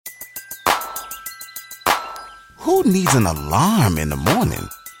Who needs an alarm in the morning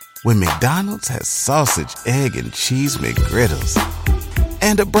when McDonald's has sausage, egg, and cheese McGriddles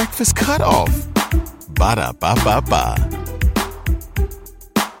and a breakfast cutoff? Ba-da-ba-ba-ba.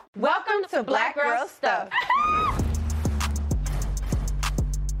 Welcome to Black Girl Stuff.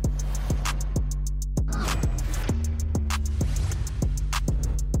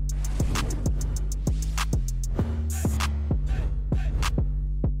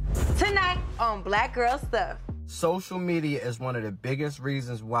 Tonight on Black Girl Stuff. Social media is one of the biggest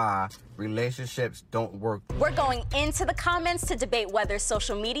reasons why relationships don't work. We're going into the comments to debate whether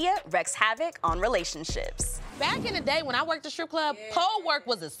social media wreaks havoc on relationships. Back in the day when I worked at strip club, pole work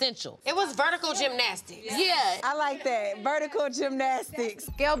was essential. It was vertical gymnastics. Yeah. I like that. Vertical gymnastics.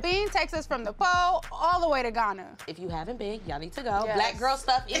 Gail Bean takes us from the pole all the way to Ghana. If you haven't been, y'all need to go. Yes. Black Girl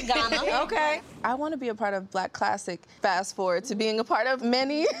Stuff in Ghana. Okay. I want to be a part of Black Classic. Fast forward to being a part of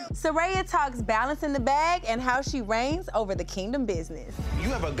many. Soraya talks balance in the bag and how she reigns over the kingdom business. You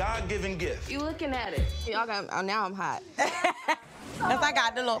have a God-given gift. You looking at it. Y'all got, now I'm hot. Because I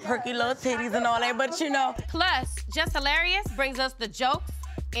got the little perky little titties and all that, but you know. Plus, Just Hilarious brings us the jokes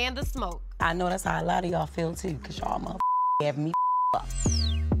and the smoke. I know that's how a lot of y'all feel too, because y'all have me up.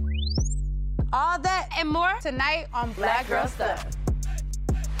 All that And more Tonight on Black Girl Stuff.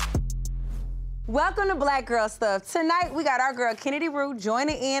 Welcome to Black Girl Stuff. Tonight, we got our girl Kennedy Rue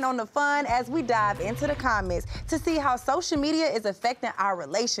joining in on the fun as we dive into the comments to see how social media is affecting our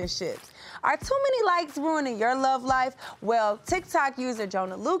relationships. Are too many likes ruining your love life? Well, TikTok user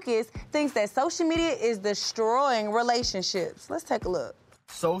Jonah Lucas thinks that social media is destroying relationships. Let's take a look.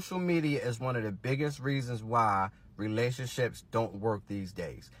 Social media is one of the biggest reasons why relationships don't work these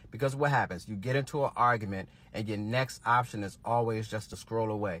days. Because what happens? You get into an argument and your next option is always just to scroll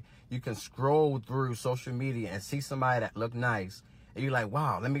away. You can scroll through social media and see somebody that look nice and you're like,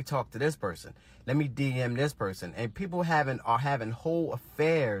 wow, let me talk to this person. Let me DM this person. And people are having whole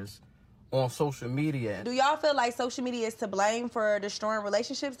affairs on social media. Do y'all feel like social media is to blame for destroying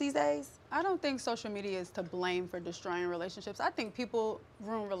relationships these days? I don't think social media is to blame for destroying relationships. I think people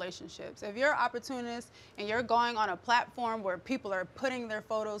ruin relationships. If you're an opportunist and you're going on a platform where people are putting their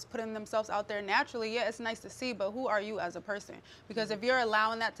photos, putting themselves out there naturally, yeah, it's nice to see, but who are you as a person? Because if you're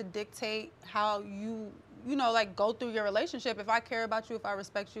allowing that to dictate how you go through your relationship, if I care about you, if I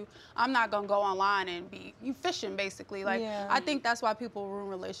respect you, I'm not gonna go online and be you fishing basically. I think that's why people ruin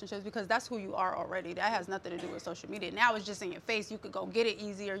relationships, because that's who you are already. That has nothing to do with social media. Now it's just in your face. You could go get it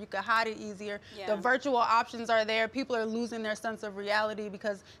easier. You could hide it easier. Yeah. The virtual options are there. People are losing their sense of reality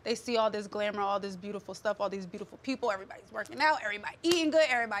because they see all this glamour, all this beautiful stuff, all these beautiful people. Everybody's working out. Everybody eating good.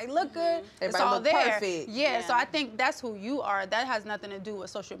 Everybody look good. It's Everybody all look there. perfect. Yeah, so I think that's who you are. That has nothing to do with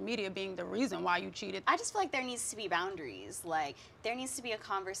social media being the reason why you cheated. I just feel like there needs to be boundaries. Like, there needs to be a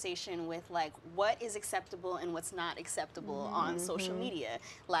conversation with, like, what is acceptable and what's not acceptable on social media.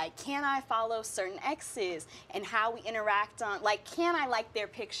 Like, can I follow certain exes and how we interact on, like, can I like their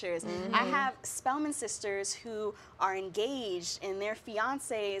pictures? I have Spellman sisters who are engaged and their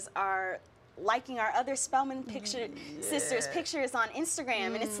fiancés are liking our other Spellman sisters' pictures on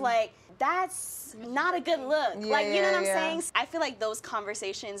Instagram, and it's like, that's not a good look. Like, you know what I'm saying? I feel like those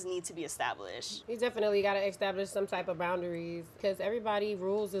conversations need to be established. You definitely got to establish some type of boundaries, because everybody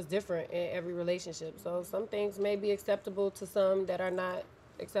rules is different in every relationship. So some things may be acceptable to some that are not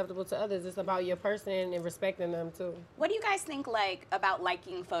acceptable to others. It's about your person and respecting them too. What do you guys think, like, about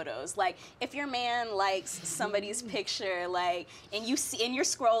liking photos? Like, if your man likes somebody's picture, like, and you see, and you're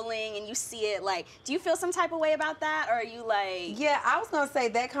scrolling and you see it, like, do you feel some type of way about that, or are you like? Yeah, I was gonna say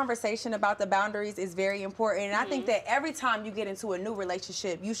that conversation about the boundaries is very important, and I think that every time you get into a new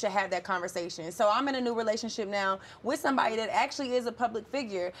relationship, you should have that conversation. So I'm in a new relationship now with somebody that actually is a public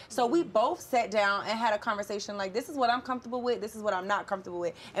figure. So we both sat down and had a conversation like, this is what I'm comfortable with, this is what I'm not comfortable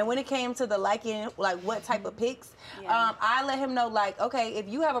with. And when it came to the liking, like what type of pics, I let him know, like, okay, if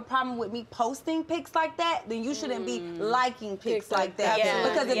you have a problem with me posting pics like that, then you shouldn't be liking pics like that. Yeah.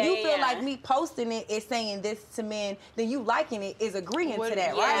 Because if you feel Yeah. like me posting it is saying this to men, then you liking it is agreeing to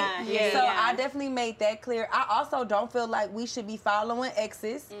that, right? Yeah. So I definitely made that clear. I also don't feel like we should be following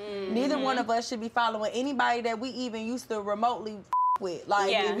exes. Neither one of us should be following anybody that we even used to remotely with.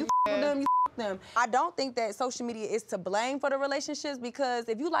 Like, if you with them, you them. I don't think that social media is to blame for the relationships, because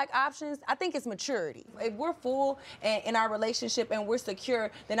if you like options, I think it's maturity. If we're full and in our relationship and we're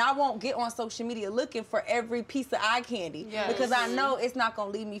secure, then I won't get on social media looking for every piece of eye candy, because I know it's not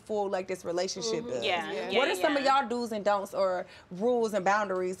gonna leave me full like this relationship does. What are some of y'all do's and don'ts or rules and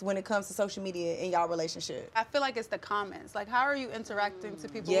boundaries when it comes to social media in y'all relationship? I feel like it's the comments. Like, how are you interacting to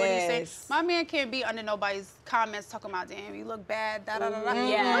people? What are you saying? My man can't be under nobody's comments talking about, damn, you look bad, da da da da. What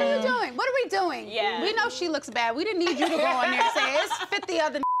are you doing? What are we we doing? Yeah. We know she looks bad. We didn't need you to go on there and say it. It's 50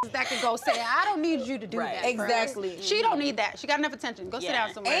 other that could go say it. I don't need you to do that. Exactly. She don't need that. She got enough attention. Go sit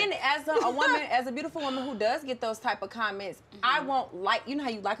down somewhere. And as a woman, as a beautiful woman who does get those type of comments, I won't like, you know how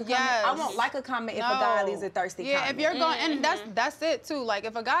you like a comment? I won't like a comment if a guy leaves a thirsty comment. Yeah, if you're going, and that's it too. Like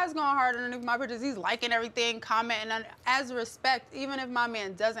if a guy's going hard underneath my pictures, he's liking everything, commenting, and as respect, even if my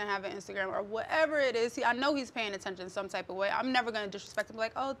man doesn't have an Instagram or whatever it is, I know he's paying attention some type of way. I'm never gonna disrespect him.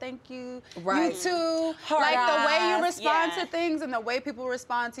 Like, oh, thank you. You too. Like the way you respond to things and the way people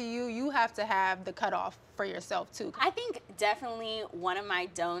respond to you, you have to have the cutoff for yourself too. I think definitely one of my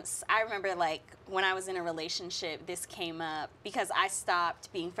don'ts, I remember like when I was in a relationship, this came up because I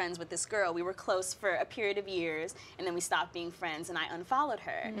stopped being friends with this girl. We were close for a period of years and then we stopped being friends and I unfollowed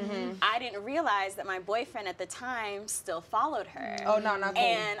her. I didn't realize that my boyfriend at the time still followed her. Oh, no, not cool.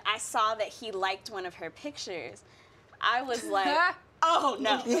 And I saw that he liked one of her pictures. I was like, oh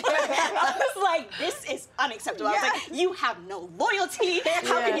no. I was like, this is unacceptable. I was like, you have no loyalty.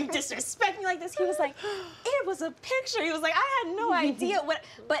 How can you disrespect me like this? He was like, it was a picture. He was like, I had no idea what,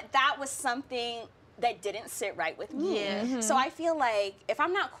 but that was something that didn't sit right with me. So I feel like if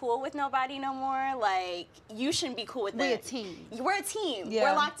I'm not cool with nobody no more, like you shouldn't be cool with them. We're a team. We're a team.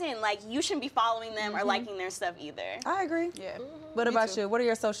 We're locked in. Like you shouldn't be following them or liking their stuff either. I agree. What about you? What are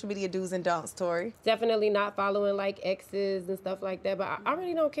your social media do's and don'ts, Tori? Definitely not following like exes and stuff like that. But I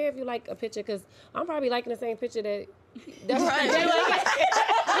really don't care if you like a picture because I'm probably liking the same picture that. That's right.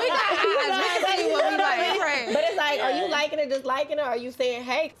 We got eyes. We can see what we like. But it's like, are you liking it, just liking it? Or are you saying,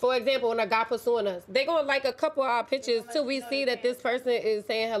 hey, for example, when a guy pursuing us, they're going to like a couple of our pictures till we see that this person is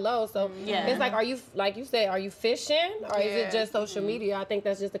saying hello. So it's like, are you, like you said, are you fishing? Or is it just social media? I think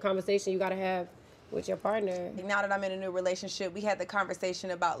that's just a conversation you got to have with your partner. Now that I'm in a new relationship, we had the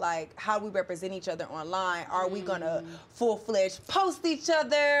conversation about like how we represent each other online. Are we gonna full-fledged post each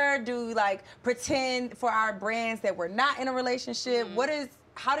other? Do we like pretend for our brands that we're not in a relationship?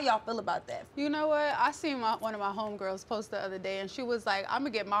 How do y'all feel about that? You know what? I seen one of my homegirls post the other day, and she was like, I'm gonna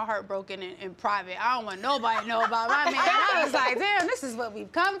get my heart broken in private. I don't want nobody to know about my man. I was like, damn, this is what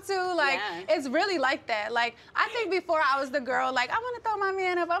we've come to. Like, it's really like that. Like, I think before I was the girl, like, I want to throw my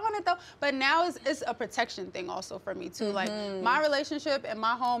man up, but now it's a protection thing also for me too. Like, my relationship and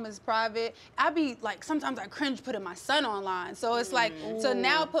my home is private. I be like, sometimes I cringe putting my son online. So it's like, so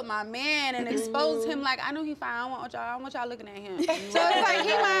now put my man and expose him, like, I know he fine, I don't want y'all looking at him. So it's like,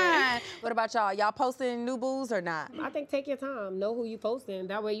 he mine. What about y'all? Y'all posting new boos or not? I think take your time. Know who you posting.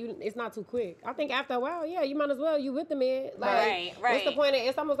 That way it's not too quick. I think after a while, you might as well. You with the man. Like, right. What's the point of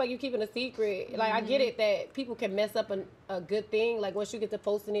it's almost like you keeping a secret. Like, I get it that people can mess up a good thing. Like, once you get to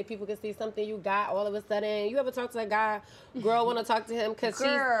posting it, people can see something you got all of a sudden. You ever talk to a guy, girl want to talk to him because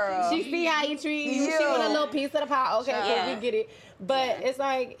she see how he treat you. She want a little piece of the pie. Okay, yeah, we get it. But it's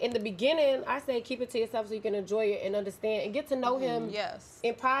like, in the beginning, I say keep it to yourself so you can enjoy it and understand and get to know him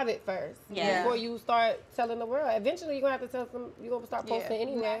in private first before you start telling the world. Eventually, you're going to have to tell some, you're going to start posting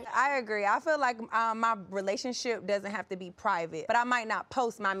anyway. I agree. I feel like my relationship doesn't have to be private, but I might not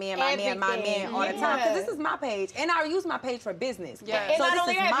post my man all the time because this is my page. And I use my page for business. Yeah. And so not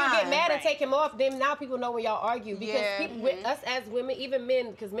only that, if you get mad and take him off, then now people know when y'all argue. Because people, with us as women, even men,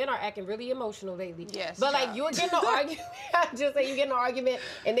 because men are acting really emotional lately. Yes. But like, you're getting an argument, just say you get an argument,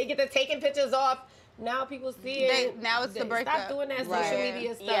 and they get to taking pictures off. Now people see it. Now it's the breakup. Stop doing that social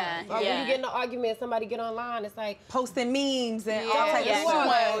media stuff. Or when you get in an argument, somebody get online, it's like posting memes and all types of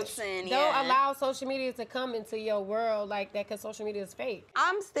quotes. Don't allow social media to come into your world like that because social media is fake.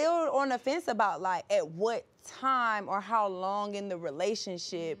 I'm still on the fence about like at what time or how long in the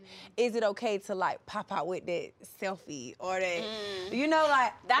relationship is it okay to like pop out with that selfie or that you know,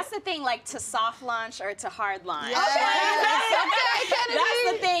 like that's the thing, like to soft launch or to hard launch. That's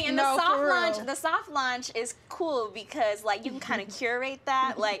the thing. And the soft launch is cool because like you can kind of curate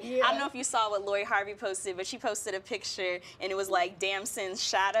that. Like I don't know if you saw what Lori Harvey posted, but she posted a picture and it was like Damson's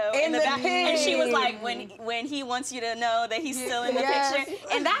shadow in the back, and she was like, when he wants you to know that he's still in the picture,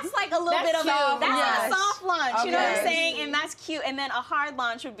 and that's like a little bit of a soft launch, you know what I'm saying? And that's cute. And then a hard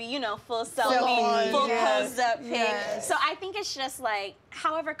launch would be, you know, full selfie, full posed up pic. So I think it's just like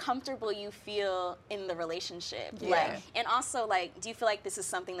however comfortable you feel in the relationship. Like, and also like, do you feel like this is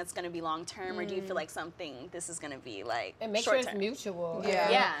something that's going to be long term, or do you feel like something this is going to be like and make sure it's mutual.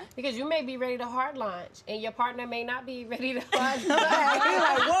 Because you may be ready to hard launch, and your partner may not be ready to hard launch. You're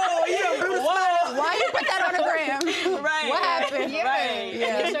like, whoa, you done blew the spot. Why you put that on the gram? What happened?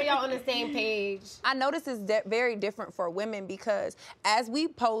 Make sure y'all on the same page. I notice it's very different for women because as we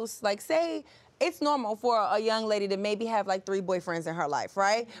post, like say, it's normal for a young lady to maybe have like 3 boyfriends in her life,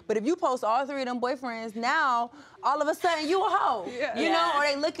 right? But if you post all 3 of them boyfriends, now all of a sudden you a hoe. You know, or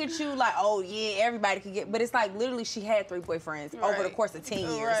they look at you like, oh yeah, everybody could get, but it's like literally she had 3 boyfriends over the course of 10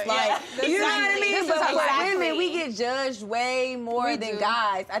 years. Like, you know what I mean? But for women, we get judged way more than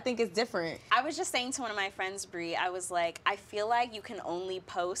guys. I think it's different. I was just saying to one of my friends, Bree, I was like, I feel like you can only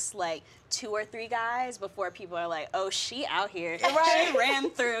post like 2 or 3 guys before people are like, oh, she out here. She ran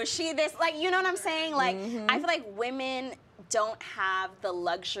through. She this. Like, you know what I'm saying? Like, I feel like women don't have the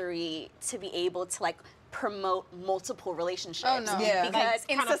luxury to be able to like promote multiple relationships. Oh, no. Because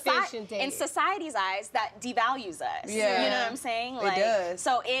like in society's eyes, that devalues us. You know what I'm saying? Like, it does.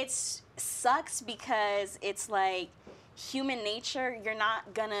 So it sucks because it's like human nature, you're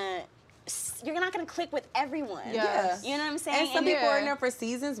not gonna click with everyone. You know what I'm saying? And some people are in there for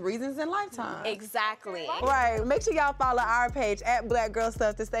seasons, reasons, and lifetimes. Exactly. Right. Make sure y'all follow our page at Black Girl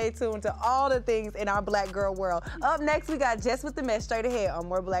Stuff to stay tuned to all the things in our Black girl world. Up next, we got Jess with the Mess straight ahead on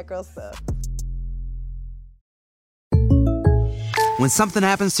more Black Girl Stuff. When something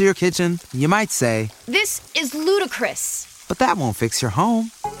happens to your kitchen, you might say, "This is ludicrous." But that won't fix your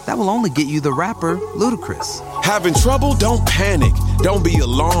home. That will only get you the rapper, Ludacris. Having trouble? Don't panic. Don't be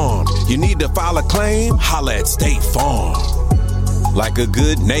alarmed. You need to file a claim? Holla at State Farm. Like a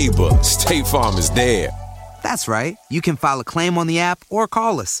good neighbor, State Farm is there. That's right. You can file a claim on the app or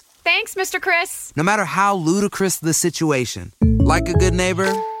call us. Thanks, Mr. Chris. No matter how ludicrous the situation, like a good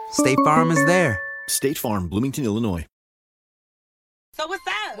neighbor, State Farm is there. State Farm, Bloomington, Illinois. So what's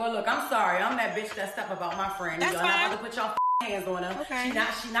that? Well, look, I'm sorry. I'm that bitch that stuff about my friend. Y'all not about to put y'all hands on her. Okay.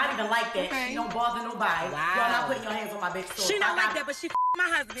 She not even like that. Okay. She don't bother nobody. Wow. Y'all not putting your hands on my bitch. So she not like that, but she my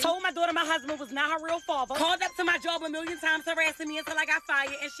husband. Told my daughter my husband was not her real father. Called up to my job a million times harassing me until I got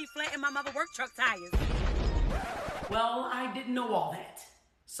fired, and she flattened my mother work truck tires. Well, I didn't know all that.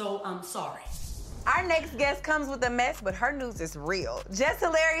 So I'm sorry. Our next guest comes with a mess, but her news is real. Jess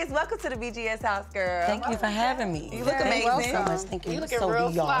Hilarious, welcome to the BGS house, girl. Thank you for having me. You look amazing. Thank you so much. Thank you. You looking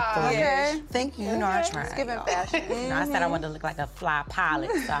real fly. Okay. Thank you. You know, I tried. It's giving fashion. You know, I said I wanted to look like a fly pilot,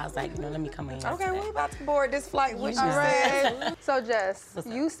 so I was like, let me come in. Okay, we're about to board this flight with you. All right. So, Jess,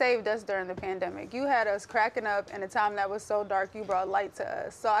 you saved us during the pandemic. You had us cracking up in a time that was so dark. You brought light to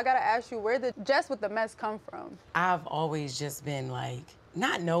us. So I got to ask you, where did Jess with the mess come from? I've always just been like,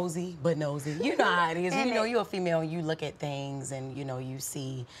 not nosy, but nosy. You know how it is. You know, you're a female and you look at things and, you know, you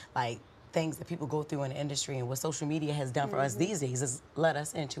see, like, things that people go through in the industry, and what social media has done for us these days is let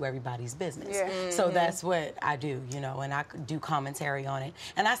us into everybody's business. So that's what I do, you know, and I do commentary on it.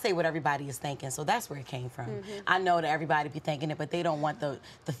 And I say what everybody is thinking, so that's where it came from. I know that everybody be thinking it, but they don't want the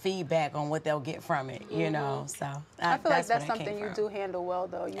feedback on what they'll get from it, you know, so I feel like that's something you do handle well,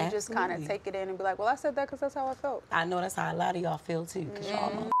 though. You just kind of take it in and be like, well, I said that because that's how I felt. I know that's how a lot of y'all feel, too, because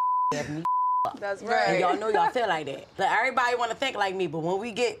y'all have me. That's right. And y'all know y'all feel like that. Like, everybody want to think like me, but when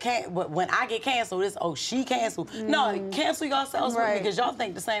we get when I get canceled, it's she canceled. No, cancel yourselves with me because y'all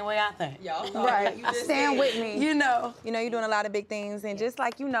think the same way I think. Y'all stand with me. You know, you're doing a lot of big things, and just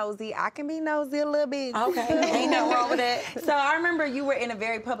like you nosy, I can be nosy a little bit. Okay, ain't nothing wrong with that. So I remember you were in a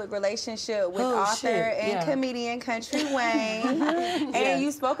very public relationship with author and comedian Country Wayne, and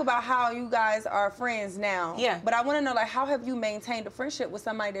you spoke about how you guys are friends now. Yeah. But I want to know, like, how have you maintained a friendship with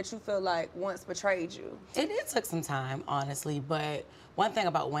somebody that you feel like once betrayed you? It took some time, honestly, but one thing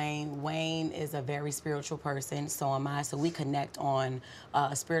about Wayne is a very spiritual person, so am I, so we connect on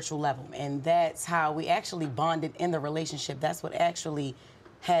a spiritual level, and that's how we actually bonded in the relationship. That's what actually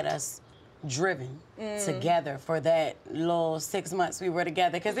had us driven together for that little 6 months we were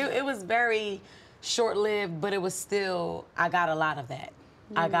together, because it was very short-lived, but it was still, I got a lot of that.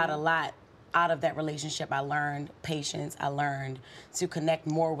 I got a lot out of that relationship. I learned patience. I learned to connect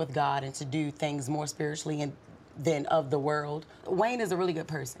more with God and to do things more spiritually than of the world. Wayne is a really good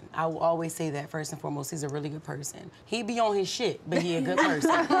person. I will always say that first and foremost. He's a really good person. He be on his shit, but he a good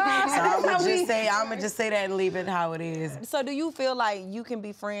person. So I'ma just say that and leave it how it is. So do you feel like you can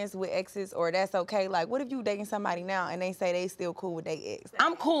be friends with exes, or that's okay? Like, what if you dating somebody now and they say they still cool with their ex?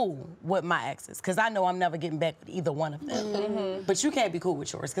 I'm cool with my exes because I know I'm never getting back with either one of them. But you can't be cool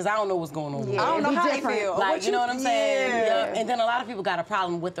with yours because I don't know what's going on. I don't know how they feel. Like, you know what I'm saying? Yeah. And then a lot of people got a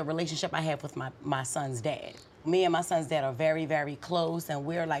problem with the relationship I have with my son's dad. Me and my son's dad are very, very close, and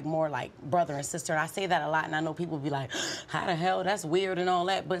we're like more like brother and sister. And I say that a lot, and I know people be like, how the hell, that's weird and all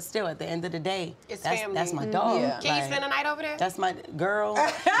that. But still, at the end of the day, that's my dog. Yeah. Can you spend the night over there? That's my girl.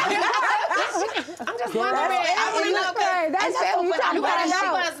 I'm just wondering. I want to know. That's family. You trying to find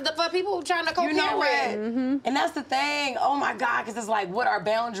out. For people trying to compare with. And that's the thing. Oh, my God, because it's like, what are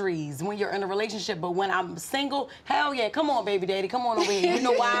boundaries when you're in a relationship? But when I'm single, hell yeah, come on, baby daddy, come on over here. You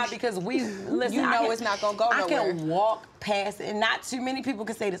know why? Because listen, you know it's not going to go nowhere. I can walk past, and not too many people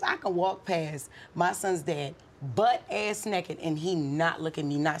can say this, I can walk past my son's dad butt ass naked, and he not look at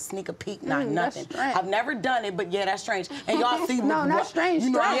me, not sneak a peek, not nothing. I've never done it, but yeah, that's strange. And y'all see No, not strange. You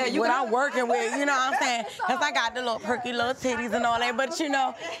know, strange. what I'm working with, you know what I'm saying? Because I got the little perky little titties and all that. But you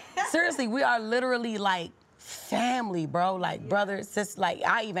know, seriously, we are literally like family, bro. Like brothers, sisters. Like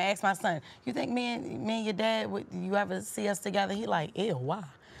I even asked my son, you think me and your dad, would you ever see us together? He like, ew, why?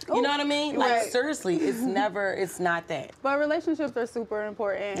 You know what I mean? Like, seriously, it's not that. But relationships are super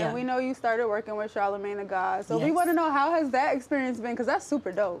important. Yeah. And we know you started working with Charlamagne the God. So we want to know, how has that experience been? Because that's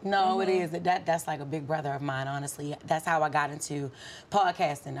super dope. No, it is. That's like a big brother of mine, honestly. That's how I got into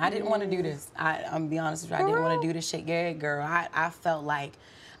podcasting. I didn't want to do this. I'm going to be honest with you. I didn't want to do this shit. Yeah, girl. I felt like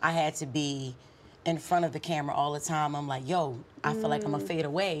I had to be in front of the camera all the time. I'm like, yo, I feel like I'm gonna fade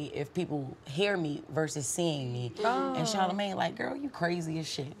away if people hear me versus seeing me. And Charlamagne, like, girl, you crazy as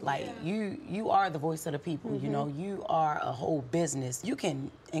shit. Like, you are the voice of the people, you know, you are a whole business. You can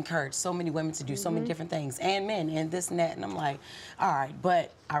encourage so many women to do so many different things, and men, and this and that. And I'm like, all right,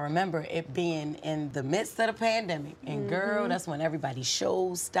 but I remember it being in the midst of the pandemic, and girl, that's when everybody's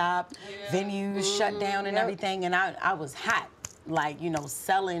shows stopped, venues shut down and everything, and I was hot, like, you know,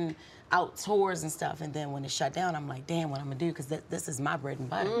 selling out tours and stuff, and then when it shut down, I'm like, damn, what I'm gonna do? Because this is my bread and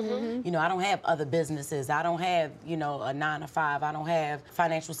butter. You know, I don't have other businesses. I don't have, you know, a 9 to 5. I don't have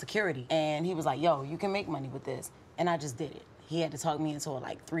financial security. And he was like, yo, you can make money with this. And I just did it. He had to talk me into it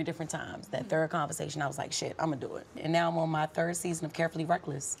like 3 different times. That third conversation, I was like, shit, I'm gonna do it. And now I'm on my 3rd season of Carefully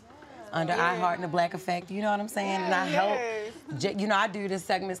Reckless. Under iHeart and the Black Effect, you know what I'm saying? And I help, you know, I do this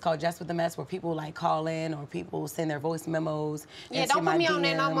segment called Jess with the Mess, where people like call in or people send their voice memos. Yeah, don't put me on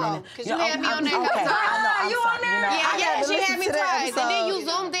there no more, because you had me on there. Okay, I know, you on there? Yeah, she had me twice. And then you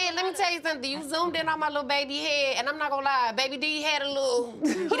zoomed in. Let me tell you something. You zoomed in on my little baby head, and I'm not gonna lie, baby D had a little,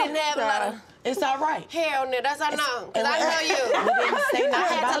 he didn't have a lot of It's all right. hair on there. That's I know, because I know you. We didn't say I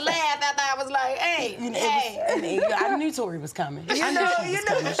nothing had about to laugh after I was like, hey, I knew Tori was coming. I knew she was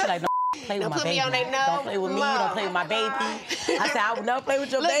coming. She like, play with my baby. Don't play with me. Don't play with my baby. I said, I would never play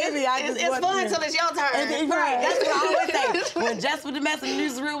with your baby. It's fun until it's your turn. Right. That's what I always say. When Jess with the Mess and the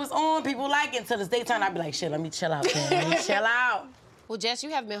newsreel was on, people like it. Until it's their turn, I'd be like, shit, let me chill out, man. Let me chill out. Well, Jess, you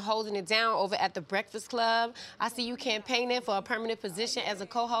have been holding it down over at the Breakfast Club. I see you campaigning for a permanent position as a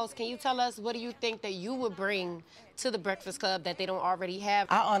co-host. Can you tell us, what do you think that you would bring to the Breakfast Club that they don't already have?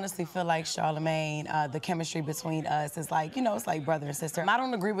 I honestly feel like Charlamagne, the chemistry between us is like, you know, it's like brother and sister. I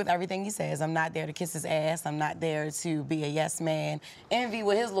don't agree with everything he says. I'm not there to kiss his ass. I'm not there to be a yes man. Envy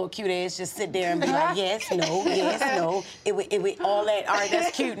with his little cute ass just sit there and be like, yes, no. It would, all that. All right,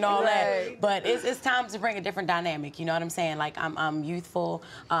 that's cute and all that. But it's time to bring a different dynamic. You know what I'm saying? Like, I'm youthful.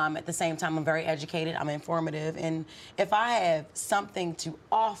 At the same time, I'm very educated. I'm informative. And if I have something to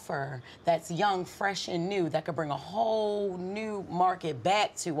offer that's young, fresh, and new that could bring a whole new market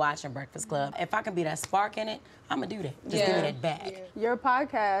back to watching Breakfast Club, if I can be that spark in it, I'm gonna do that. Just give me that back. Your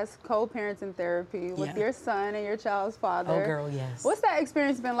podcast, Co-Parenting Therapy, with your son and your child's father. Oh, girl, yes. What's that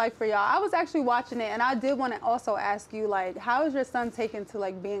experience been like for y'all? I was actually watching it, and I did want to also ask you, like, how is your son taken to,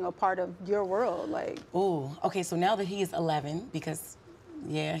 like, being a part of your world? Like, ooh, okay, so now that he is 11, because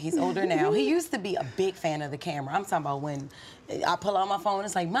yeah, he's older now. He used to be a big fan of the camera. I'm talking about when I pull out my phone,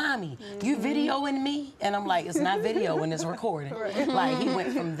 it's like, Mommy, you videoing me? And I'm like, it's not video when it's recording. Like, he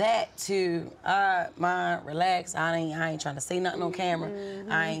went from that to, Mom, relax. I ain't trying to say nothing on camera.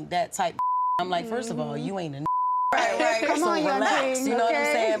 I ain't that type. I'm like, first of all, you ain't a Right. Come on, relax, young you know what I'm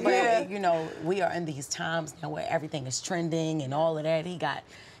saying? But, Yeah. you know, we are in these times now where everything is trending and all of that. He got,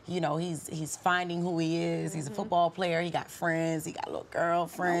 you know, he's finding who he is. He's a football player. He got friends. He got a little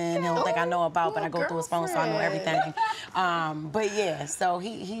girlfriend. He don't think I know about, but I go through his phone, so I know everything. But yeah, so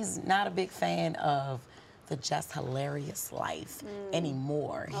he's not a big fan of the just hilarious life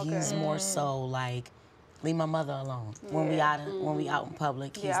anymore. He's more so like, leave my mother alone. When we out in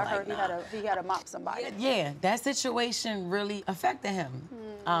public, he's I like, heard nah. he had to mop somebody. Yeah, that situation really affected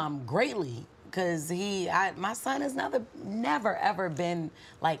him greatly. Because my son has never ever been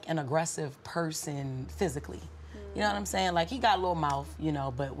like an aggressive person physically. You know what I'm saying? Like, he got a little mouth, you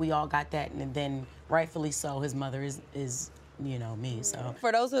know, but we all got that, and then rightfully so, his mother is you know, me, so.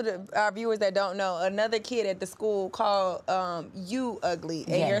 For those of our viewers that don't know, another kid at the school called you ugly,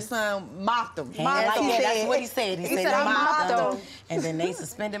 and your son mocked him. That's what he said. He said I mocked him. And then they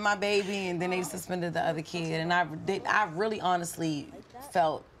suspended my baby, and then they suspended the other kid. And I really honestly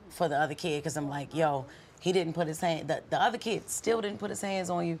felt for the other kid, because I'm like, yo, he didn't put his hand, the other kid still didn't put his hands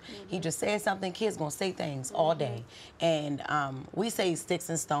on you. He just said something. Kids gonna say things all day. And we say sticks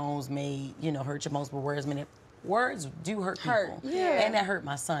and stones may, you know, hurt your most, but words do hurt people. Yeah. And that hurt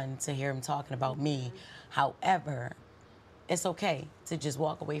my son to hear him talking about me. However, it's okay to just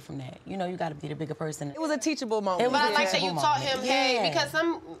walk away from that. You know, you got to be the bigger person. It was a teachable moment. But I like that you taught him, hey, because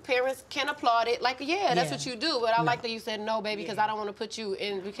some parents can applaud it, like, that's what you do. But I like that you said, no, baby, because I don't want to put you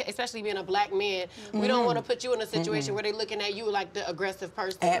in, especially being a black man, we don't want to put you in a situation where they're looking at you like the aggressive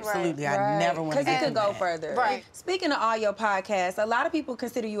person. Absolutely, I never want to. Because it could go further. Right. Speaking of all your podcasts, a lot of people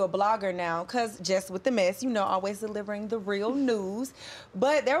consider you a blogger now, because Jess with the Mess, you know, always delivering the real news.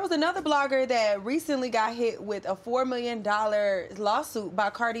 But there was another blogger that recently got hit with a $4 million lawsuit by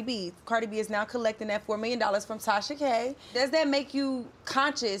Cardi B. Cardi B is now collecting that $4 million from Tasha K. Does that make you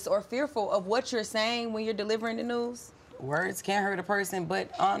conscious or fearful of what you're saying when you're delivering the news? Words can't hurt a person, but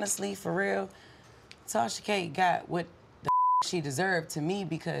honestly, for real, Tasha K got what the she deserved to me,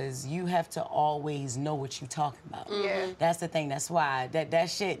 because you have to always know what you're talking about. Yeah. That's the thing. That's why that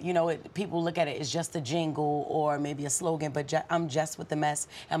shit, you know, people look at it as just a jingle or maybe a slogan, but I'm Jess with the Mess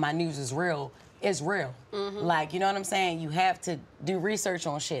and my news is real. It's real. Like, you know what I'm saying? You have to do research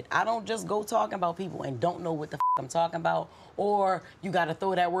on shit. I don't just go talking about people and don't know what the I'm talking about, or you got to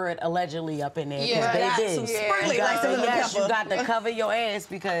throw that word allegedly up in there, because they did. You got to cover your ass,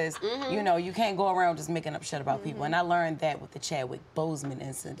 because, you know, you can't go around just making up shit about people. And I learned that with the Chadwick Boseman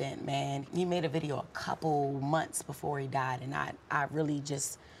incident, man. He made a video a couple months before he died, and I really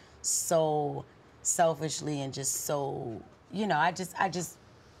just so selfishly and just so, you know, I just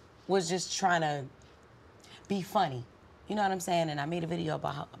was just trying to be funny. You know what I'm saying? And I made a video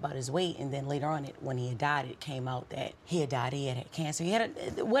about his weight, and then later on, when he had died, it came out that he had died, he had cancer, he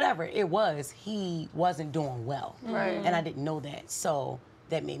had whatever it was, he wasn't doing well. Right. And I didn't know that. So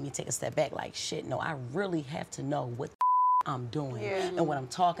that made me take a step back, like, shit, no, I really have to know what I'm doing and what I'm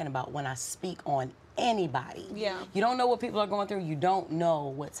talking about when I speak on anybody. Yeah. You don't know what people are going through. You don't know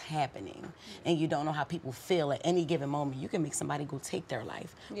what's happening. And you don't know how people feel at any given moment. You can make somebody go take their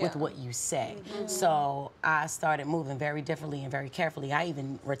life with what you say. So I started moving very differently and very carefully. I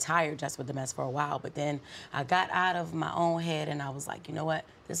even retired Just with the Mess for a while, but then I got out of my own head and I was like, you know what?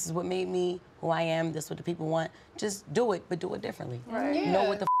 This is what made me who I am. This is what the people want. Just do it, but do it differently. Right. Yeah. Know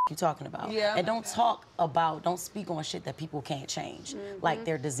what the you're talking about. Yeah. And don't speak on shit that people can't change, like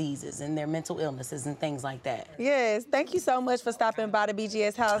their diseases and their mental illnesses and things like that. Yes, thank you so much for stopping by the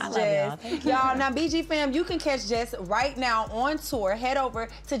BGS house, I love Jess. y'all. Thank you. Y'all, now BG fam, you can catch Jess right now on tour. Head over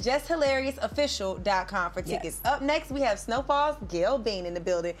to JessHilariousOfficial.com for tickets. Yes. Up next, we have Snowfall's Gail Bean in the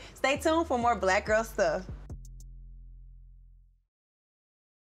building. Stay tuned for more Black Girl stuff.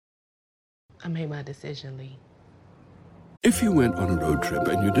 I made my decision, Lee. If you went on a road trip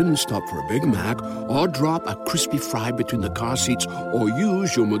and you didn't stop for a Big Mac or drop a crispy fry between the car seats or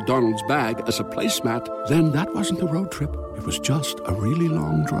use your McDonald's bag as a placemat, then that wasn't a road trip. It was just a really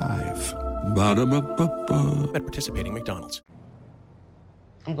long drive. Ba-da-ba-ba-ba. At participating McDonald's.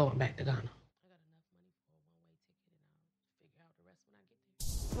 I'm going back to Ghana.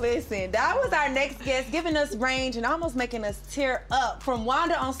 Listen, that was our next guest, giving us range and almost making us tear up. From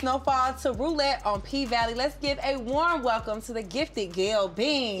Wanda on Snowfall to Roulette on P-Valley, let's give a warm welcome to the gifted Gail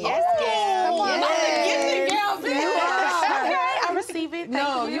Bean. Yes, Gail. Come on. Yes. The gifted Gail Bean. You are. Okay, I receive it.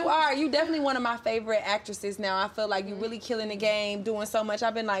 Thank you. You are. You definitely one of my favorite actresses now. I feel like you're really killing the game, doing so much.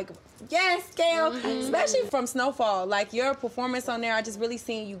 I've been like, yes, Gail. Especially from Snowfall. Like, your performance on there, I just really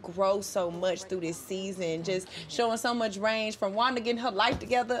seen you grow so much through this season. Just showing so much range, from Wanda getting her life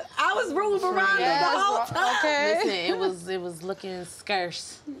together. I was rooting for Wanda the whole time. Okay. Listen, it was looking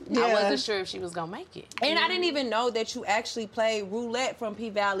scarce. Yeah. I wasn't sure if she was gonna make it. And I didn't even know that you actually played Roulette from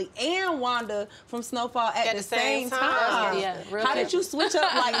P-Valley and Wanda from Snowfall at the same time. Yeah, real How quick. did you switch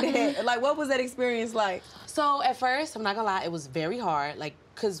up like that? Like, what was that experience like? So at first, I'm not gonna lie, it was very hard. Like,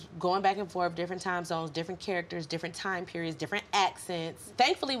 cause going back and forth, different time zones, different characters, different time periods, different accents.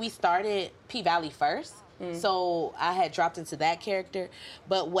 Thankfully, we started P-Valley first. So I had dropped into that character.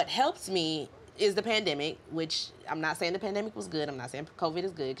 But what helped me is the pandemic, which I'm not saying the pandemic was good. I'm not saying COVID is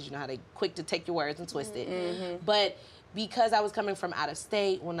good, because you know how they quick to take your words and twist it. But because I was coming from out of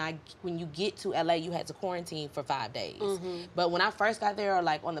state, when you get to LA, you had to quarantine for 5 days. But when I first got there, or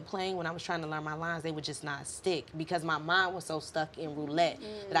like on the plane, when I was trying to learn my lines, they would just not stick, because my mind was so stuck in Roulette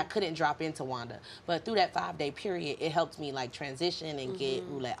that I couldn't drop into Wanda. But through that 5-day period, it helped me like transition and get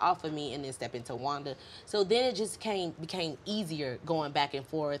Roulette off of me and then step into Wanda. So then it just became easier going back and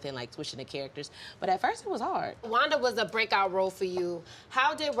forth and like switching the characters. But at first it was hard. Wanda was a breakout role for you.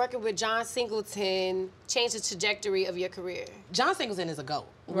 How did working with John Singleton change the trajectory of your career? John Singleton is a GOAT.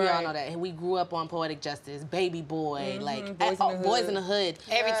 We all know that. And we grew up on Poetic Justice, Baby Boy, like Boys in the Hood.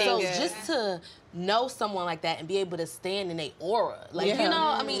 Everything So good. just to know someone like that and be able to stand in their aura, like, you know,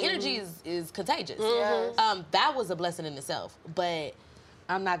 I mean, energy is contagious. That was a blessing in itself. But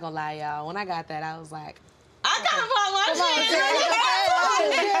I'm not gonna lie, y'all, when I got that, I was like, I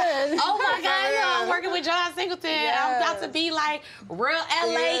Oh my God, I'm working with John Singleton. Yes. I'm about to be like real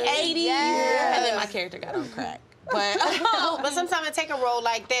LA 80s. Yes. And then my character got on crack. But sometimes I take a role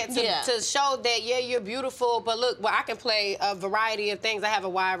like that to show that, you're beautiful, but look, I can play a variety of things. I have a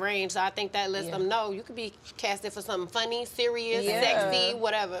wide range, so I think that lets them know you could be casted for something funny, serious, sexy,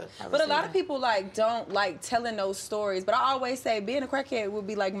 whatever. But a lot of people don't like telling those stories. But I always say being a crackhead would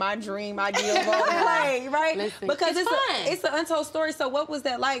be like my dream ideal role to play, right? Listen, because it's fun. It's an untold story. So what was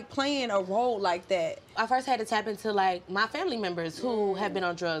that like playing a role like that? I first had to tap into like my family members who have been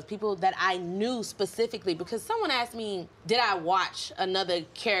on drugs, people that I knew specifically, because someone asked me, did I watch another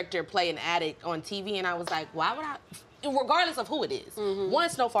character play an addict on TV? And I was like, why would I? Regardless of who it is. One,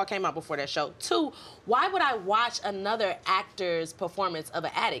 Snowfall came out before that show. Two, why would I watch another actor's performance of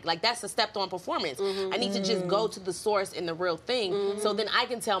an addict? Like, that's a stepped-on performance. I need to just go to the source and the real thing, so then I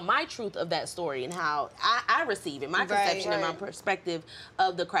can tell my truth of that story and how I receive it, my conception and my perspective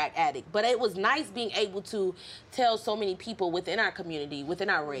of the crack addict. But it was nice being able to tell so many people within our community, within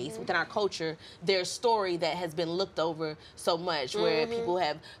our race, within our culture, their story that has been looked over so much, where people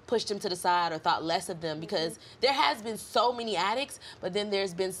have pushed them to the side or thought less of them, because there has been so many addicts, but then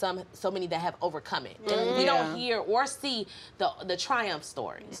there's been so many that have overcome it. And we don't hear or see the triumph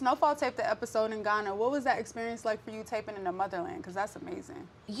story. Snowfall taped the episode in Ghana. What was that experience like for you taping in the motherland? Because that's amazing.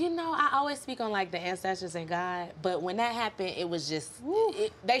 You know, I always speak on like the ancestors and God, but when that happened, it was just,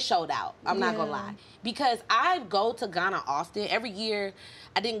 they showed out. I'm not gonna lie. Because I go to Ghana often. Every year,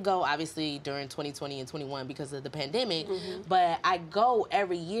 I didn't go obviously during 2020 and 21 because of the pandemic, but I go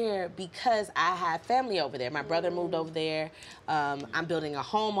every year because I have family over there. My brother moved over there. I'm building a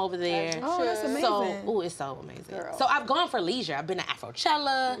home over there. Oh, that's amazing. It's so amazing. Girl. So I've gone for leisure. I've been to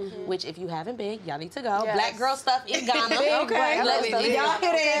Afrochella, which if you haven't been, y'all need to go. Black girl stuff in Ghana. Okay. Y'all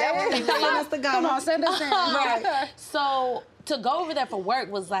hit it. Come on, send us in. Right. So to go over there for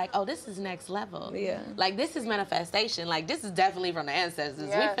work was like, oh, this is next level. Yeah. Like, this is manifestation. Like, this is definitely from the ancestors.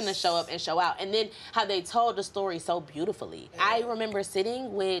 Yes. We finna show up and show out. And then how they told the story so beautifully. Yeah. I remember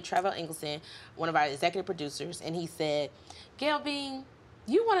sitting with Trevor Engelson, one of our executive producers, and he said, Gail Bean,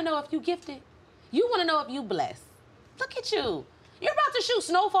 you wanna know if you gifted? You wanna know if you blessed? Look at you. You're about to shoot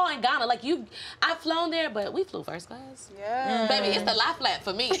Snowfall in Ghana. Like, I've flown there, but we flew first class. Yeah. Baby, it's the lie flat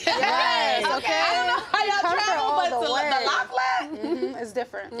for me. Yes, okay. I don't know how y'all travel, but the lie flat, it's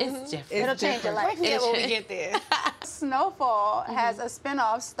different. It's different. It'll change your life. When we get there. Snowfall has a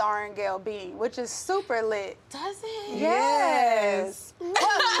spinoff starring Gail Bean, which is super lit. Does it? Yes. Well,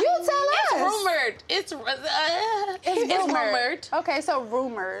 you tell us. It's rumored. Okay, so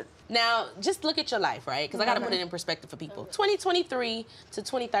rumored. Now, just look at your life, right? Because I got to put it in perspective for people. 2023 to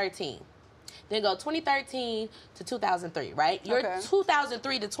 2013. Then go 2013 to 2003, right? Your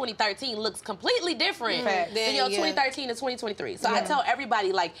 2003 to 2013 looks completely different than your 2013 to 2023. So I tell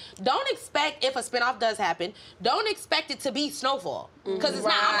everybody, like, don't expect, if a spinoff does happen, don't expect it to be Snowfall. Because it's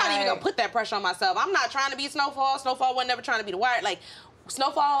not, I'm not even going to put that pressure on myself. I'm not trying to be Snowfall. Snowfall wasn't never trying to be The Wire. Like,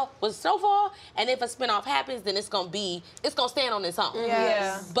 Snowfall was Snowfall, and if a spinoff happens, then it's gonna stand on its own.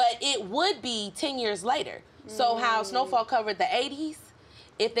 Yes. But it would be 10 years later. So how Snowfall covered the 80s,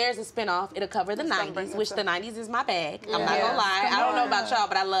 if there's a spinoff, it'll cover the 90s, which the 90s is my bag. I'm not gonna lie. I don't know about y'all,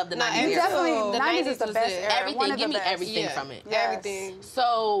 but I love the 90s. Definitely, the 90s is the best era. Everything, give me everything from it. Everything.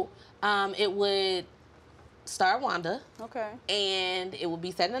 So it would star Wanda. Okay. And it would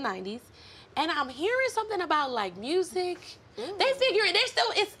be set in the 90s. And I'm hearing something about like music. They figure it. They're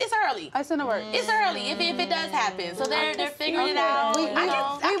still. It's early. It's in the works. It's early if it does happen. So they're figuring it out.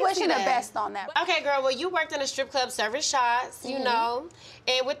 We wish you the best on that. Okay, girl. Well, you worked in a strip club serving shots, you know,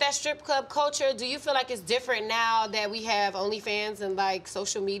 and with that strip club culture, do you feel like it's different now that we have OnlyFans and like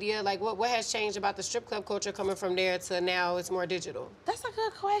social media? Like, what has changed about the strip club culture coming from there to now it's more digital? That's a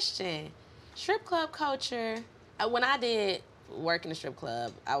good question. Strip club culture. When I did work in the strip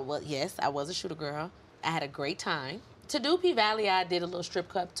club, I was a shooter girl. I had a great time. To do P Valley, I did a little strip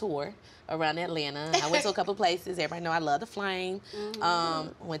club tour around Atlanta. I went to a couple places. Everybody know I love the flame.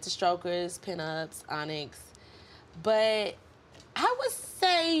 Went to Strokers, Pinups, Onyx. But I would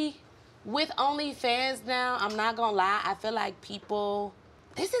say with OnlyFans now, I'm not gonna lie, I feel like people,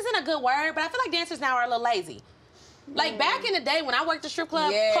 this isn't a good word, but I feel like dancers now are a little lazy. Like back in the day when I worked the strip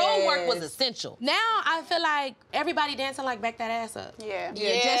club, pole work was essential. Now I feel like everybody dancing like back that ass up. Yeah.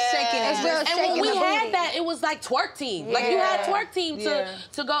 Just shaking it. And when we had that, it was like twerk team. Like you had twerk team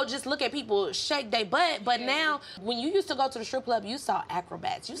to go just look at people shake their butt. But now, when you used to go to the strip club, you saw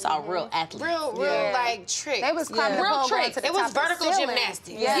acrobats. You saw real athletes. Real like tricks. They was climbing the real pole tricks. It was vertical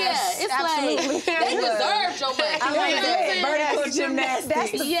gymnastics. It's absolutely. like they deserved your money. I like that. Vertical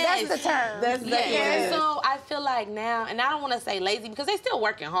gymnastics. That's the term. That's so I feel like now, and I don't want to say lazy because they're still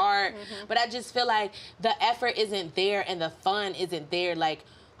working hard, but I just feel like the effort isn't there and the fun isn't there, like,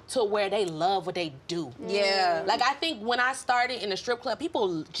 to where they love what they do. Yeah. Like, I think when I started in the strip club,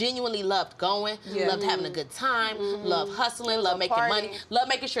 people genuinely loved going, loved having a good time, loved hustling, loved making money, loved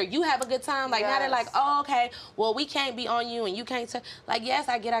making sure you have a good time. Like, now they're like, oh, okay, well, we can't be on you and you can't touch. Like, yes,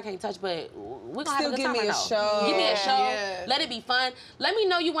 I get I can't touch, but we're going to have a good time. Give me a show. Give me a show. Let it be fun. Let me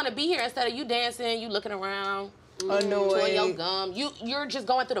know you want to be here instead of you dancing, you looking around. Chewing your gum. You're just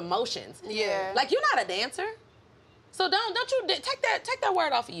going through the motions. Yeah. Like, you're not a dancer. So don't you take that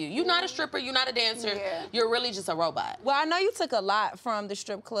word off of you. You're not a stripper. You're not a dancer. Yeah. You're really just a robot. Well, I know you took a lot from the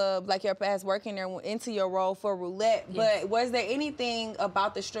strip club, like your past working there, into your role for Roulette. But was there anything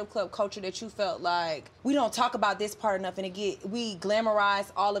about the strip club culture that you felt like we don't talk about this part enough, and we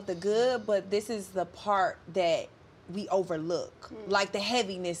glamorize all of the good, but this is the part that we overlook, like the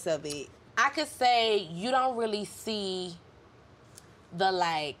heaviness of it? I could say you don't really see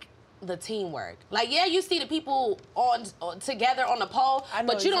the teamwork. Like, yeah, you see the people on together on the pole,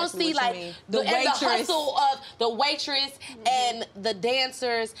 but you don't see like the hustle of the waitress and the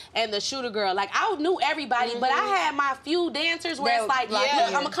dancers and the shooter girl. Like, I knew everybody, but I had my few dancers where it's like, look,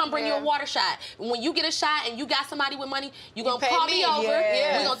 I'm gonna come bring you a water shot. When you get a shot and you got somebody with money, you gonna call me over.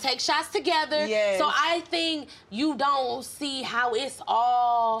 We're gonna take shots together. So I think you don't see how it's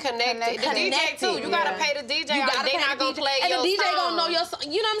all connected. The DJ too. You gotta pay the DJ. They're not gonna play your song. And the DJ gonna know your song.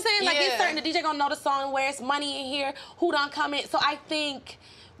 You know what I'm saying? Like, it's certain, the DJ gonna know the song, where it's money in here, who done come in. So I think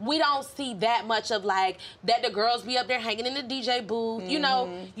we don't see that much of like that the girls be up there hanging in the DJ booth. You know,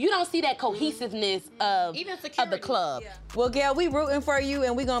 you don't see that cohesiveness of the club. Well, Gail, we rooting for you,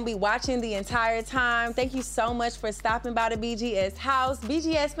 and we're gonna be watching the entire time. Thank you so much for stopping by the BGS house.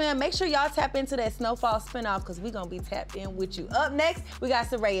 BGS fam, make sure y'all tap into that Snowfall spinoff, because we're gonna be tapped in with you. Up next, we got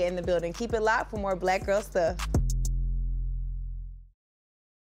Soraya in the building. Keep it locked for more Black Girl stuff.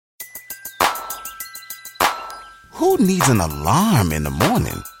 Who needs an alarm in the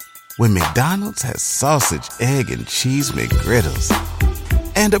morning when McDonald's has sausage, egg, and cheese McGriddles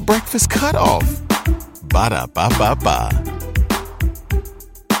and a breakfast cutoff? Ba-da-ba-ba-ba.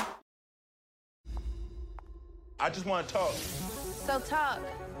 I just want to talk. So talk.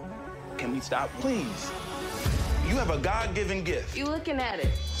 Can we stop, please? You have a God-given gift. You looking at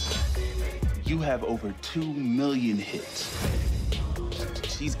it. You have over 2 million hits.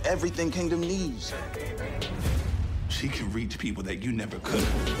 She's everything Kingdom needs. She can reach people that you never could.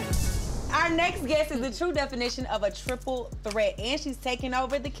 Our next guest is the true definition of a triple threat, and she's taking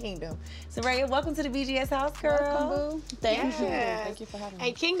over the kingdom. Soraya, welcome to the BGS house, girl. Welcome, boo. Thank you. Thank you for having me.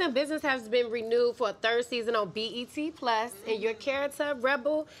 And Kingdom Business has been renewed for a 3rd season on BET+, and your character,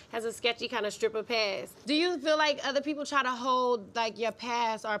 Rebel, has a sketchy kind of stripper past. Do you feel like other people try to hold like your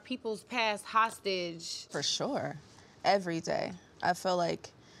past or people's past hostage? For sure. Every day. I feel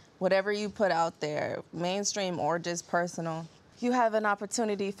like whatever you put out there, mainstream or just personal, you have an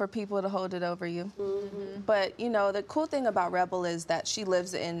opportunity for people to hold it over you. But, you know, the cool thing about Rebel is that she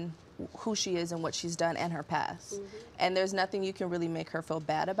lives in who she is and what she's done and her past. And there's nothing you can really make her feel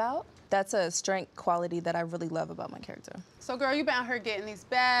bad about. That's a strength quality that I really love about my character. So, girl, you've been out here getting these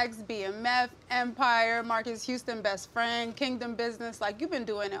bags, BMF, Empire, Marcus Houston, Best Friend, Kingdom Business. Like, you've been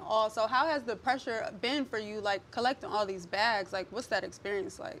doing it all. So how has the pressure been for you, like, collecting all these bags? Like, what's that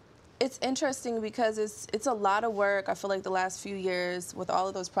experience like? It's interesting because it's a lot of work. I feel like the last few years with all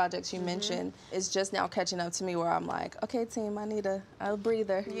of those projects you mentioned, it's just now catching up to me where I'm like, okay, team, I need a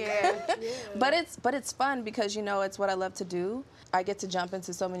breather. But it's fun because, you know, it's what I love to do. I get to jump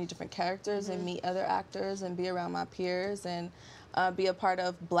into so many different characters and meet other actors and be around my peers and be a part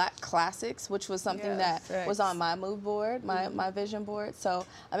of Black Classics, which was something that was on my mood board, my vision board. So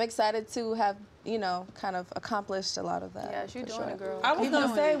I'm excited to have, you know, kind of accomplished a lot of that. Yeah, you're doing it, girl. I was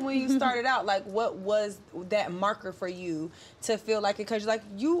gonna say, when you started out, like, what was that marker for you to feel like it? Because like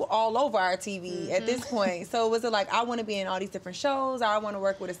you all over our TV at this point. So was it like, I want to be in all these different shows, or I want to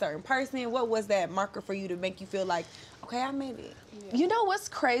work with a certain person? What was that marker for you to make you feel like, okay, I made it? You know what's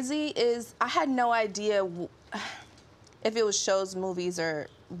crazy is I had no idea if it was shows, movies, or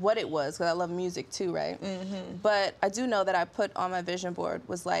what it was, because I love music too, right? But I do know that I put on my vision board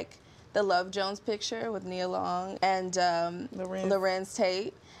was like the Love Jones picture with Nia Long and Lorenz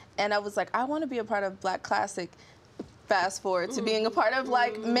Tate. And I was like, I want to be a part of Black Classic. Fast forward to being a part of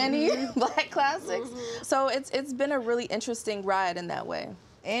like many Black classics. So it's been a really interesting ride in that way.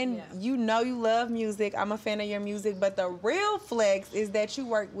 And you know you love music. I'm a fan of your music, but the real flex is that you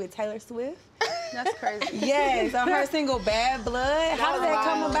work with Taylor Swift. That's crazy. Yes, on her single Bad Blood. How did that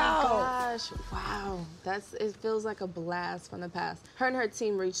come about? Oh my gosh, wow. It feels like a blast from the past. Her and her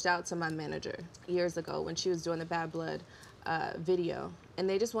team reached out to my manager years ago when she was doing the Bad Blood video, and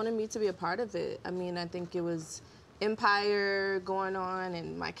they just wanted me to be a part of it. I mean, I think it was Empire going on,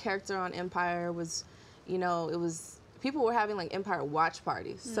 and my character on Empire was, you know, it was, people were having like Empire watch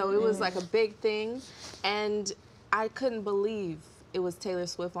parties. So it was like a big thing, and I couldn't believe it was Taylor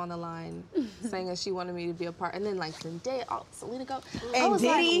Swift on the line saying that she wanted me to be a part. And then like Zendaya, Selena Gomez. And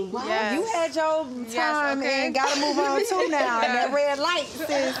Diddy, like, wow. You had your time and gotta move on too now. And that red light,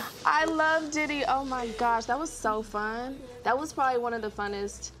 sis. I love Diddy. Oh my gosh, that was so fun. That was probably one of the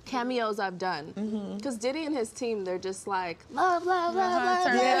funnest cameos I've done. Because Diddy and his team, they're just like, love, love, love,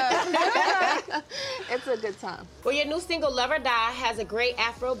 love. Yeah. It's a good time. Well, your new single, Love or Die, has a great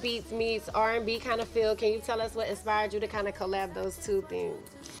Afro beats meets R&B kind of feel. Can you tell us what inspired you to kind of collab those two things?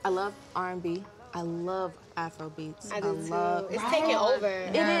 I love R&B. I love Afro beats. I do love. too. It's taking over.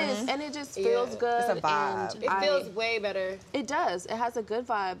 It is, and it just feels good. It's a vibe. And it feels way better. It does. It has a good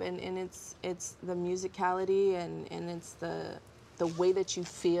vibe, and it's the musicality and it's the way that you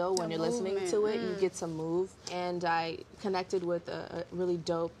feel when you're listening to it. You get to move. And I connected with a really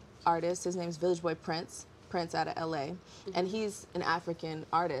dope artist. His name's Village Boy Prince out of LA. And he's an African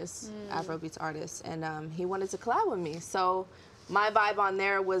artist, Afrobeats artist, and he wanted to collab with me. So my vibe on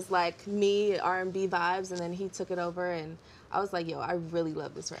there was like me, R&B vibes, and then he took it over, and I was like, yo, I really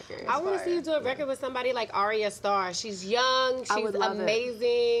love this record. I want to see you do a record with somebody like Arya Starr. She's young, she's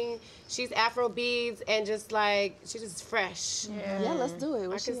amazing, she's Afrobeats, and just like, she's just fresh. Yeah, let's do it.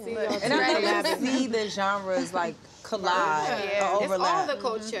 I can see y'all. And I love to see the genres like collide or overlap. It's all the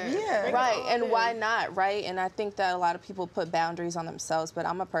culture. Yeah. Right, and why not, right? And I think that a lot of people put boundaries on themselves, but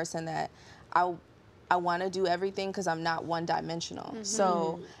I'm a person that I want to do everything because I'm not one-dimensional.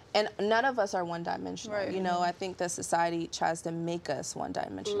 So, and none of us are one-dimensional. Right. You know, I think that society tries to make us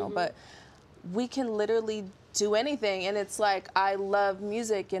one-dimensional, but we can literally do anything. And it's like, I love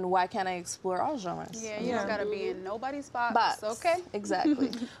music, and why can't I explore all genres? Yeah, you don't got to be in nobody's box. Okay?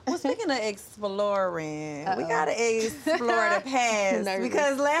 Exactly. Well, speaking of exploring, we got to explore the past.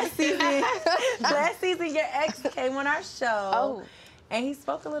 Because last season, your ex came on our show. And he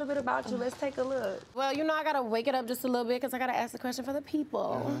spoke a little bit about you. Let's take a look. Well, you know, I got to wake it up just a little bit because I got to ask the question for the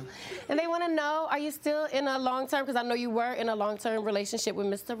people. And they want to know, are you still in a long-term, because I know you were in a long-term relationship with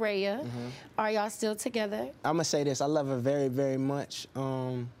Mr. Raya. Are y'all still together? I'm going to say this. I love her very, very much.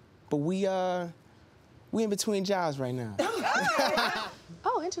 But we in between jobs right now.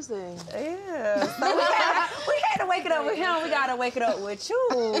 Oh, interesting. Yeah. So we had to wake it up with him. We got to wake it up with you.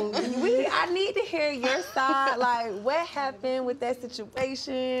 I need to hear your side. Like, what happened with that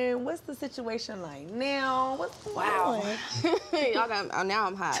situation? What's the situation like now? What's going on? Y'all got, now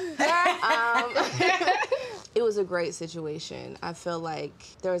I'm hot. It was a great situation. I feel like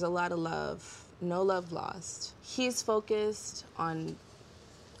there was a lot of love, no love lost. He's focused on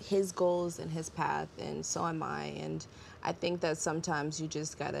his goals and his path, and so am I. And I think that sometimes you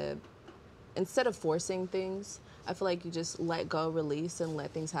just gotta, instead of forcing things, I feel like you just let go, release, and let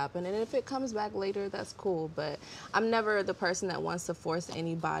things happen. And if it comes back later, that's cool. But I'm never the person that wants to force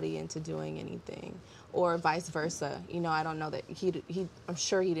anybody into doing anything, or vice versa. You know, I don't know that I'm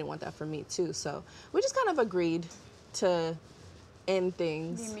sure he didn't want that for me too. So we just kind of agreed to end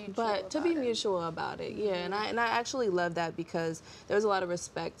things, but to be mutual about it. Yeah, and I actually love that because there was a lot of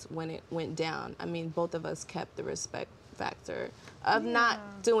respect when it went down. I mean, both of us kept the respect factor of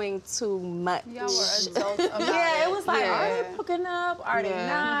not doing too much. Y'all were adults about it was like, are they hooking up? Are they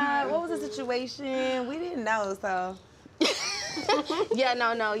Yeah. not? What was the situation? We didn't know, so.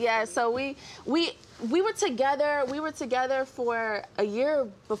 Yeah. So we were together. We were together for a year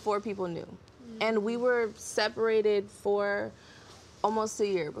before people knew, and we were separated for almost a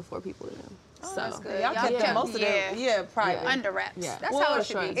year before people knew. Oh, so that's good. Y'all kept most of them, private. Under wraps. Yeah. That's how it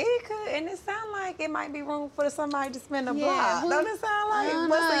should be. It could, and it sounds like it might be room for somebody to spend a Yeah, block. Don't it sound like?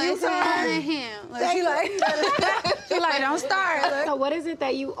 What's the It's on him. She like, don't start. So what is it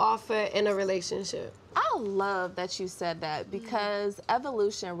that you offer in a relationship? I love that you said that because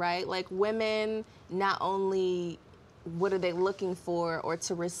evolution, right? Like women, not only what are they looking for or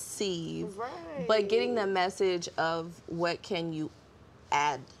to receive, but getting the message of what can you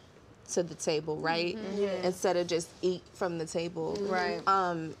add to the table, right? Instead of just eat from the table. Right.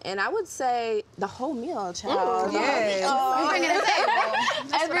 And I would say the whole meal, child. Bringing the table.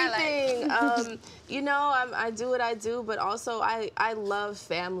 Everything. You know, I do what I do, but also I love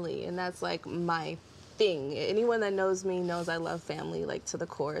family, and that's like my thing. Anyone that knows me knows I love family, like to the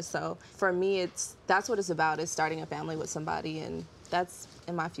core. So for me, that's what it's about, is starting a family with somebody, and that's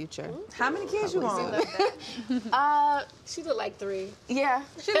in my future. How many kids you want? She look like 3. Yeah.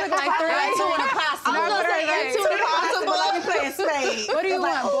 She look like 3. Two and a possible. I was gonna say two and a possible. Let me play a spade. What do you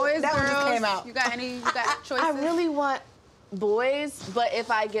want, boys, that girls? One just came out. You got choices? I really want boys, but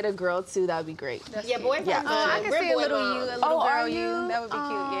if I get a girl too, that would be great. Yeah, boys are fun. I can see a little you, a little girl you. That would be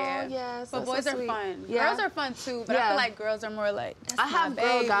cute, yeah. Yes, but boys are fun. Yeah. Girls are fun too, but I feel like girls are more like, I have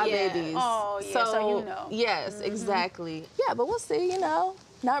girl babies. Oh, yeah, so you know. Yes, exactly. Yeah, but we'll see, you know.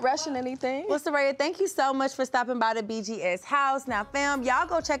 Not rushing anything. Well, Soraya, thank you so much for stopping by the BGS house. Now, fam, y'all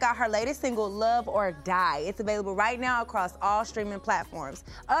go check out her latest single, Love or Die. It's available right now across all streaming platforms.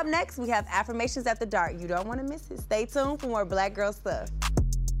 Up next, we have Affirmations After Dark. You don't want to miss it. Stay tuned for more Black Girl stuff.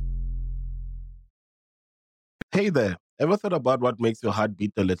 Hey there, ever thought about what makes your heart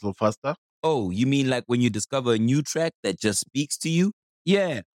beat a little faster? Oh, you mean like when you discover a new track that just speaks to you?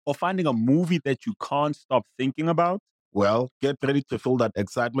 Yeah, or finding a movie that you can't stop thinking about? Well, get ready to feel that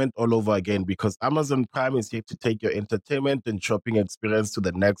excitement all over again, because Amazon Prime is here to take your entertainment and shopping experience to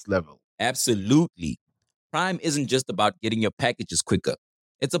the next level. Absolutely. Prime isn't just about getting your packages quicker.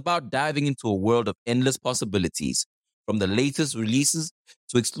 It's about diving into a world of endless possibilities, from the latest releases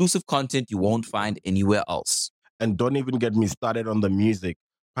to exclusive content you won't find anywhere else. And don't even get me started on the music.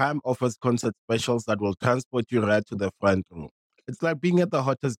 Prime offers concert specials that will transport you right to the front row. It's like being at the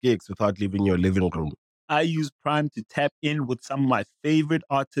hottest gigs without leaving your living room. I use Prime to tap in with some of my favorite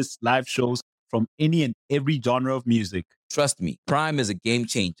artists' live shows from any and every genre of music. Trust me, Prime is a game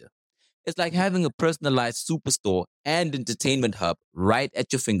changer. It's like having a personalized superstore and entertainment hub right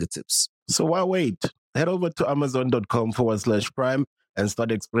at your fingertips. So why wait? Head over to amazon.com/Prime and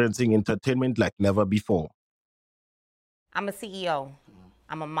start experiencing entertainment like never before. I'm a CEO.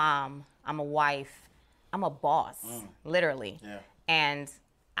 I'm a mom. I'm a wife. I'm a boss, literally. Yeah. And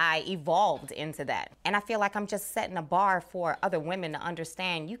I evolved into that. And I feel like I'm just setting a bar for other women to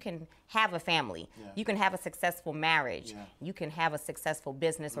understand you can have a family. Yeah. You can have a successful marriage. Yeah. You can have a successful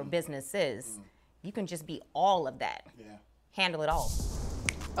business or businesses. You can just be all of that. Yeah. Handle it all.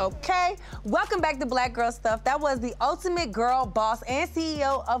 Okay, welcome back to Black Girl Stuff. That was the ultimate girl boss and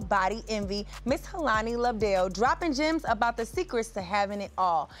CEO of Body Envy, Miss Helani Lobdell, dropping gems about the secrets to having it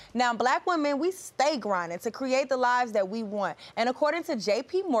all. Now, Black women, we stay grinding to create the lives that we want. And according to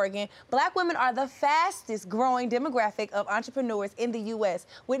JP Morgan, Black women are the fastest growing demographic of entrepreneurs in the U.S.,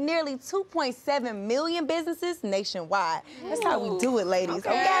 with nearly 2.7 million businesses nationwide. That's how we do it, ladies,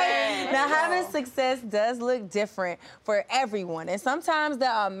 okay? Now, having success does look different for everyone. And sometimes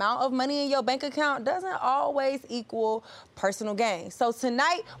the amount of money in your bank account doesn't always equal personal gain. So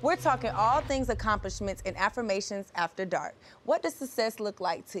tonight, we're talking all things accomplishments and affirmations after dark. What does success look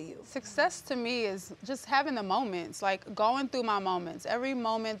like to you? Success to me is just having the moments, like going through my moments. Every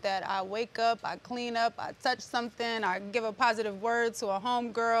moment that I wake up, I clean up, I touch something, I give a positive word to a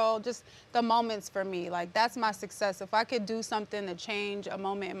homegirl, just the moments for me. Like, that's my success. If I could do something to change a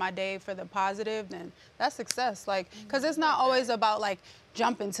moment in my day for the positive, then that's success. Like, because it's not always about, like,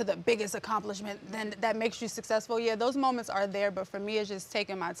 jumping to the biggest accomplishment then that makes you successful. Yeah, those moments are there, but for me, it's just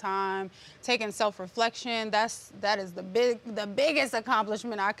taking my time, taking self-reflection. That is the biggest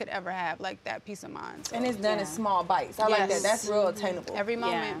accomplishment I could ever have, like that peace of mind. So, and it's done in small bites. I like that. That's real attainable. Every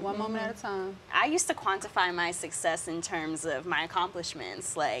moment, one moment at a time. I used to quantify my success in terms of my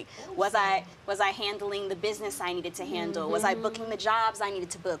accomplishments. Like, was I handling the business I needed to handle? Was I booking the jobs I needed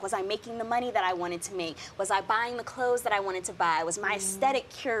to book? Was I making the money that I wanted to make? Was I buying the clothes that I wanted to buy? Was my aesthetic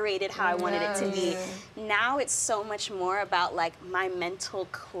curated how I wanted it to be? Now it's so much more about, like, my mental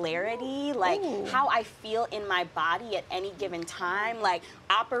clarity, like how I feel in my body at any given time, like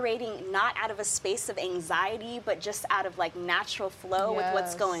operating not out of a space of anxiety, but just out of, like, natural flow with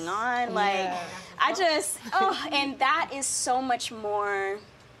what's going on. Like, I just, and that is so much more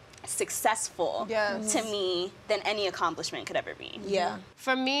successful to me than any accomplishment could ever be. Yeah.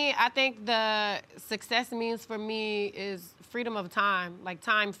 For me, I think the success means for me is freedom of time, like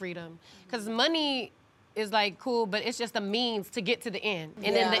time freedom. Because money is like cool, but it's just a means to get to the end.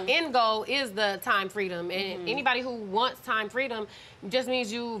 And then the end goal is the time freedom. And anybody who wants time freedom just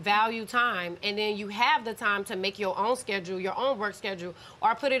means you value time. And then you have the time to make your own schedule, your own work schedule,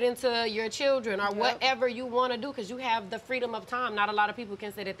 or put it into your children or whatever you want to do, because you have the freedom of time. Not a lot of people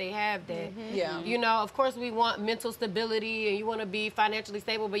can say that they have that. You know, of course we want mental stability and you want to be financially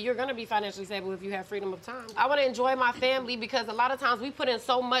stable, but you're going to be financially stable if you have freedom of time. I want to enjoy my family because a lot of times we put in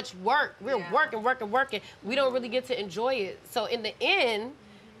so much work. We're working. We don't really get to enjoy it. So in the end,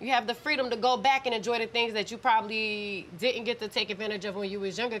 you have the freedom to go back and enjoy the things that you probably didn't get to take advantage of when you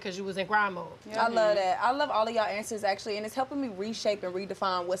was younger because you was in grind mode. I love that. I love all of y'all answers, actually, and it's helping me reshape and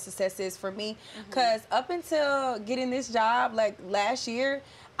redefine what success is for me. Because up until getting this job, like last year,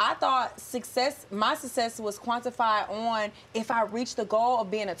 I thought my success was quantified on if I reached the goal of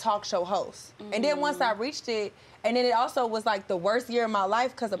being a talk show host. And then once I reached it, and then it also was like the worst year of my life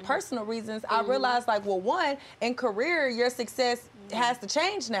because of personal reasons, I realized like, well, one, in career, your success has to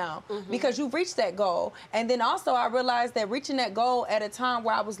change now because you've reached that goal. And then also I realized that reaching that goal at a time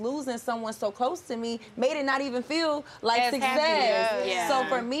where I was losing someone so close to me made it not even feel like success. So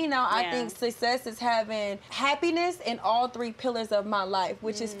for me now, I think success is having happiness in all three pillars of my life,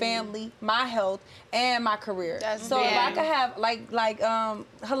 which is family, my health, and my career. So if I could have, like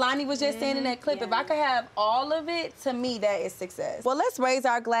Helani was just saying in that clip, if I could have all of it, to me, that is success. Well, let's raise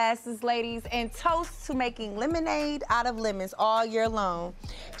our glasses, ladies, and toast to making lemonade out of lemons all year long.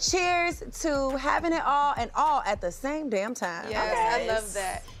 Cheers to having it all and all at the same damn time. Yes, I love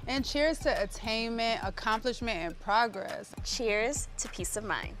that. And cheers to attainment, accomplishment, and progress. Cheers to peace of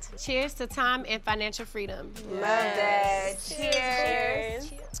mind. Cheers to time and financial freedom. Love that.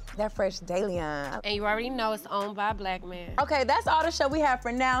 Cheers. That fresh Dalion. And you already know it's owned by a black man. Okay, that's all the show we have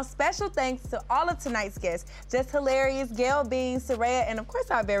for now. Special thanks to all of tonight's guests. Just hilarious, Gail Bean, Soraya, and of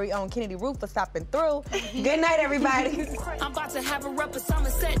course our very own Kennedy Roof for stopping through. Good night, everybody. I'm about to have a rep of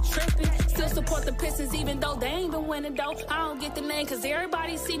Somerset tripping. Still support the Pistons even though they ain't been winning though. I don't get the name cause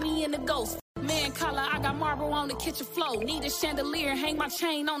everybody see me in the ghost. Man color, I got marble on the kitchen floor. Need a chandelier, hang my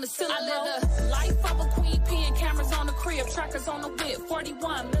chain on the ceiling. I live the life of a queen, pen cameras on the crib, trackers on the whip,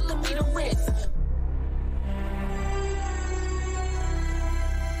 41mm wrist.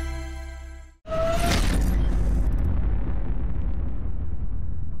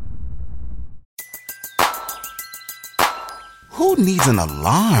 Who needs an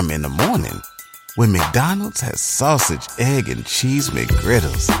alarm in the morning when McDonald's has sausage, egg, and cheese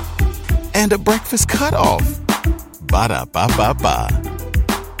McGriddles and a breakfast cutoff? Ba-da-ba-ba-ba.